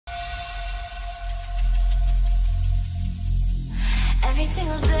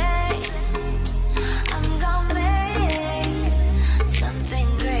single day I'm gonna make something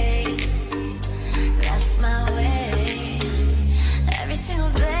great. That's my way. Every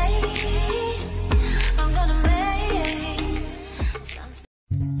single day I'm gonna make something.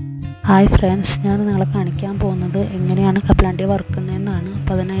 Hi friends, ഞാൻ നിങ്ങളെ കാണിക്കാൻ പോകുന്നത് എങ്ങനെയാണ് കപ്പലണ്ടി വറുക്കുന്നതെന്നാണ്.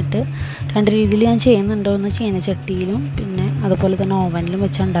 അപ്പോൾ അതിനായിട്ട് രണ്ട് രീതിയിൽ ഞാൻ ചെയ്യുന്നുണ്ട്. ഒന്ന് ചീനച്ചട്ടിയിലും പിന്നെ അതുപോലെ തന്നെ ഓവനിലും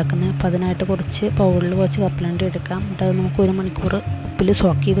വെച്ചാണ് ഉണ്ടാക്കുന്നത്. അപ്പോൾ അതിനായിട്ട് കുറച്ച് പൗഡറിൽ കുറച്ച് കപ്പലണ്ടി എടുക്കാം. എന്നിട്ട് അത് നമുക്ക് 1 മണിക്കൂർ ഉപ്പിൽ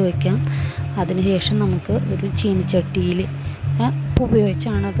സോക്ക് ചെയ്ത് വയ്ക്കാം. അതിനുശേഷം നമുക്ക് ഒരു ചീനച്ചട്ടിയിൽ ഉപ്പ്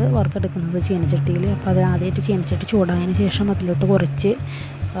ഉപയോഗിച്ചാണ് അത് വറുത്തെടുക്കുന്നത് ചീനച്ചട്ടിയിൽ. അപ്പോൾ അത് ആദ്യമായിട്ട് ചീനച്ചട്ടി ചൂടായതിന് ശേഷം അതിലോട്ട് കുറച്ച്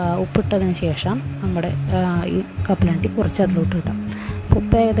ഉപ്പിട്ടതിന് ശേഷം നമ്മുടെ ഈ കപ്പലണ്ടി കുറച്ച് അതിലോട്ട് ഇടാം.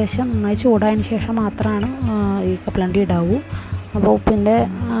 ഉപ്പ് ഏകദേശം നന്നായി ചൂടായതിന് ശേഷം മാത്രമാണ് ഈ കപ്പലണ്ടി ഇടാവൂ. അപ്പോൾ ഉപ്പിൻ്റെ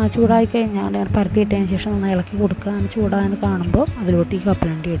ചൂടായി കഴിഞ്ഞാൽ പരത്തിയിട്ടതിന് ശേഷം നന്നായി ഇളക്കി കൊടുക്കുക. അങ്ങനെ ചൂടായെന്ന് കാണുമ്പോൾ അതിലോട്ട് ഈ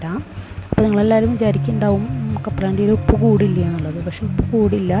കപ്പലണ്ടി ഇടാം. അപ്പോൾ നിങ്ങളെല്ലാവരും വിചാരിക്കുന്നുണ്ടാവും കപ്പലണ്ടിയിൽ ഉപ്പ് കൂടില്ല എന്നുള്ളത്. പക്ഷേ ഉപ്പ്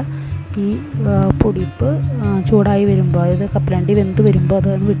കൂടില്ല. ഈ പൊടിയുപ്പ് ചൂടായി വരുമ്പോൾ, അതായത് കപ്പലണ്ടി വെന്ത് വരുമ്പോൾ അത്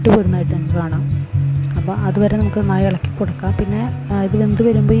വിട്ട് പോരുന്നതായിട്ട് നമുക്ക് കാണാം. അപ്പോൾ അതുവരെ നമുക്ക് നന്നായി ഇളക്കി കൊടുക്കാം. പിന്നെ ഇത് വെന്ത്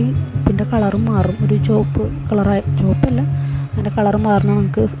വരുമ്പോൾ ഈ ഉപ്പിൻ്റെ കളറും മാറും. ഒരു ചുവപ്പ് കളറായി, ചുവപ്പല്ല, അതിൻ്റെ കളർ മാറുന്നത്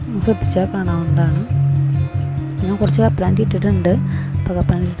നമുക്ക് ശ്രദ്ധിച്ചാൽ കാണാവുന്നതാണ്. ഞാൻ കുറച്ച് കപ്പലണ്ടി ഇട്ടിട്ടുണ്ട്. അപ്പോൾ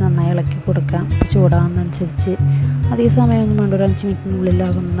കപ്പലണ്ടി ഇട്ട് നന്നായി ഇളക്കി കൊടുക്കാം. ഇപ്പോൾ ചൂടാകുന്നതനുസരിച്ച് അധികം സമയമൊന്നും വേണ്ട, ഒരു 5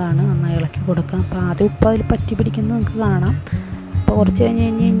 മിനിറ്റിനുള്ളിലാകുന്നതാണ്. നന്നായി ഇളക്കി കൊടുക്കാം. അപ്പോൾ ആദ്യം ഉപ്പ് അതിൽ പറ്റി പിടിക്കുന്നത് നമുക്ക് കാണാം. അപ്പോൾ കുറച്ച്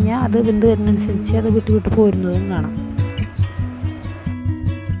കഴിഞ്ഞ് അത് വെന്ത് വരുന്നതനുസരിച്ച് അത് വിട്ട് പോരുന്നതും കാണാം.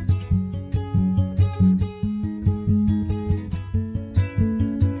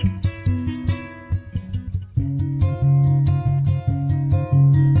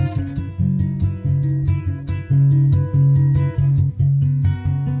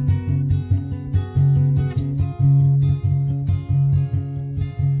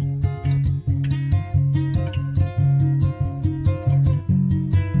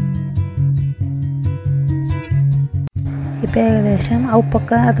 ഇപ്പോൾ ഏകദേശം ആ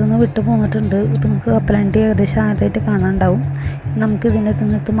ഉപ്പൊക്കെ അതൊന്ന് വിട്ട് പോന്നിട്ടുണ്ട്. ഇപ്പോൾ നമുക്ക് കപ്പലണ്ടി ഏകദേശം ആദ്യമായിട്ട് കാണാനുണ്ടാവും. നമുക്ക് ഇതിൻ്റെ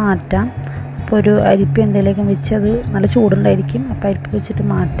നിന്നിട്ട് മാറ്റാം. അപ്പോൾ ഒരു അരിപ്പ എന്തെങ്കിലും വെച്ച്, അത് നല്ല ചൂടുണ്ടായിരിക്കും. അപ്പോൾ അരിപ്പ വെച്ചിട്ട്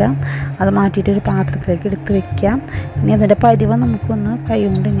മാറ്റാം. അത് മാറ്റിയിട്ട് ഒരു പാത്രത്തിലേക്ക് എടുത്ത് വെക്കാം. ഇനി അതിൻ്റെ പരിവം നമുക്കൊന്ന് കൈ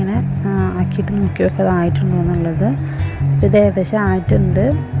കൊണ്ട് ഇങ്ങനെ ആക്കിയിട്ട് നോക്കി വെക്കാം അതായിട്ടുണ്ടോ എന്നുള്ളത്. ഇത് ഏകദേശം ആയിട്ടുണ്ട്.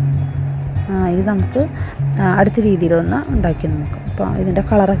 ഇത് നമുക്ക് അടുത്ത രീതിയിലൊന്ന് ഉണ്ടാക്കി നോക്കാം. അപ്പോൾ ഇതിൻ്റെ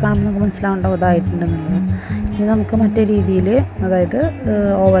കളറൊക്കെ കാണുമ്പോൾ നമുക്ക് മനസ്സിലാവുണ്ടാവും ഇതായിട്ടുണ്ടെന്നുള്ളത്. ഇത് നമുക്ക് മറ്റേ രീതിയിൽ, അതായത്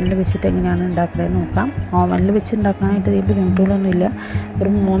ഓവനിൽ വെച്ചിട്ട് എങ്ങനെയാണ് ഉണ്ടാക്കുന്നത് നോക്കാം. ഓവനിൽ വെച്ച് ഉണ്ടാക്കാനായിട്ട് ഇതിൽ ബുദ്ധിമുട്ടുകളൊന്നുമില്ല. ഒരു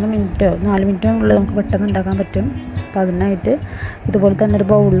 3 മിനിറ്റോ 4 മിനിറ്റിനുള്ളിൽ നമുക്ക് പെട്ടെന്ന് ഉണ്ടാക്കാൻ പറ്റും. അപ്പോൾ അതിനായിട്ട് ഇതുപോലെ തന്നെ ഒരു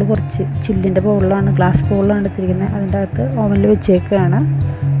ബൗളിൽ, കുറച്ച് ചില്ലിൻ്റെ ബൗളിലാണ്, ഗ്ലാസ് ബൗളിലാണ് എടുത്തിരിക്കുന്നത്. അതിൻ്റെ അകത്ത് ഓവനിൽ വെച്ചേക്കുകയാണ്.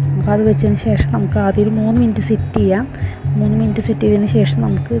 അപ്പോൾ അത് വെച്ചതിന് ശേഷം നമുക്ക് ആദ്യം ഒരു 3 മിനിറ്റ് സെറ്റ് ചെയ്യാം. 3 മിനിറ്റ് സെറ്റ് ചെയ്തതിന് ശേഷം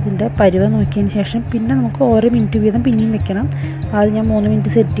നമുക്ക് ഇതിൻ്റെ പരുവ നോക്കിയതിന് ശേഷം പിന്നെ നമുക്ക് ഓരോ മിനിറ്റ് വീതം പിന്നെയും വെക്കണം. ആദ്യം ഞാൻ 3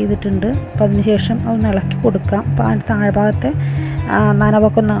 മിനിറ്റ് സെറ്റ് ചെയ്തിട്ടുണ്ട്. അപ്പോൾ അതിന് ശേഷം അതൊന്ന് ഇളക്കി കൊടുക്കാം. അപ്പോൾ അതിൻ്റെ താഴ്ഭാഗത്തെ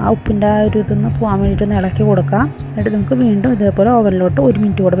നനവൊക്കെ ഒന്ന് ആ ഉപ്പിൻ്റെ ആ ഒരു ഇതൊന്ന് പോകാൻ വേണ്ടിയിട്ടൊന്ന് ഇളക്കി കൊടുക്കാം. എന്നിട്ട് നമുക്ക് വീണ്ടും ഇതേപോലെ ഓവനിലോട്ട് 1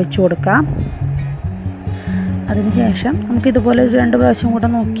 മിനിറ്റ് കൂടെ വെച്ച് കൊടുക്കാം. അതിനുശേഷം നമുക്കിതുപോലെ ഒരു 2 പ്രാവശ്യം കൂടെ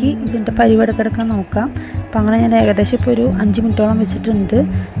നോക്കി ഇതിൻ്റെ പരിവെടുക്കെടുക്കാൻ നോക്കാം. അപ്പോൾ അങ്ങനെ ഞാൻ ഏകദേശം ഇപ്പോൾ ഒരു 5 മിനിറ്റോളം വെച്ചിട്ടുണ്ട്.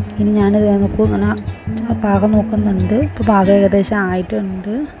 ഇനി ഞാനിത് നോക്കും, ഇങ്ങനെ പാകം നോക്കുന്നുണ്ട്. ഇപ്പോൾ പാകം ഏകദേശം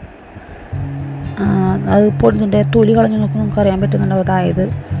ആയിട്ടുണ്ട്. അതിപ്പോൾ ഇതിൻ്റെ തൊലി കളഞ്ഞ് നോക്കുമ്പോൾ നമുക്ക് അറിയാൻ പറ്റുന്നുണ്ടാവും അതായത്.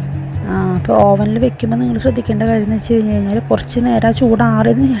 അപ്പോൾ ഓവനിൽ വെക്കുമ്പോൾ നിങ്ങൾ ശ്രദ്ധിക്കേണ്ട കാര്യം എന്ന് വെച്ച് കഴിഞ്ഞാൽ കുറച്ച് നേരം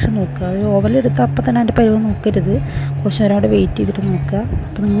ചൂടാറിയതിന് ശേഷം നോക്കുക. അത് ഓവനിലെടുത്ത് അപ്പം തന്നെ അതിൻ്റെ പരിവ് നോക്കരുത്. കുറച്ച് നേരം അവിടെ വെയിറ്റ് ചെയ്തിട്ട് നോക്കുക.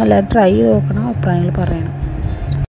 അപ്പോൾ നിങ്ങളെല്ലാവരും ട്രൈ ചെയ്ത് നോക്കണം, അഭിപ്രായങ്ങൾ പറയണം.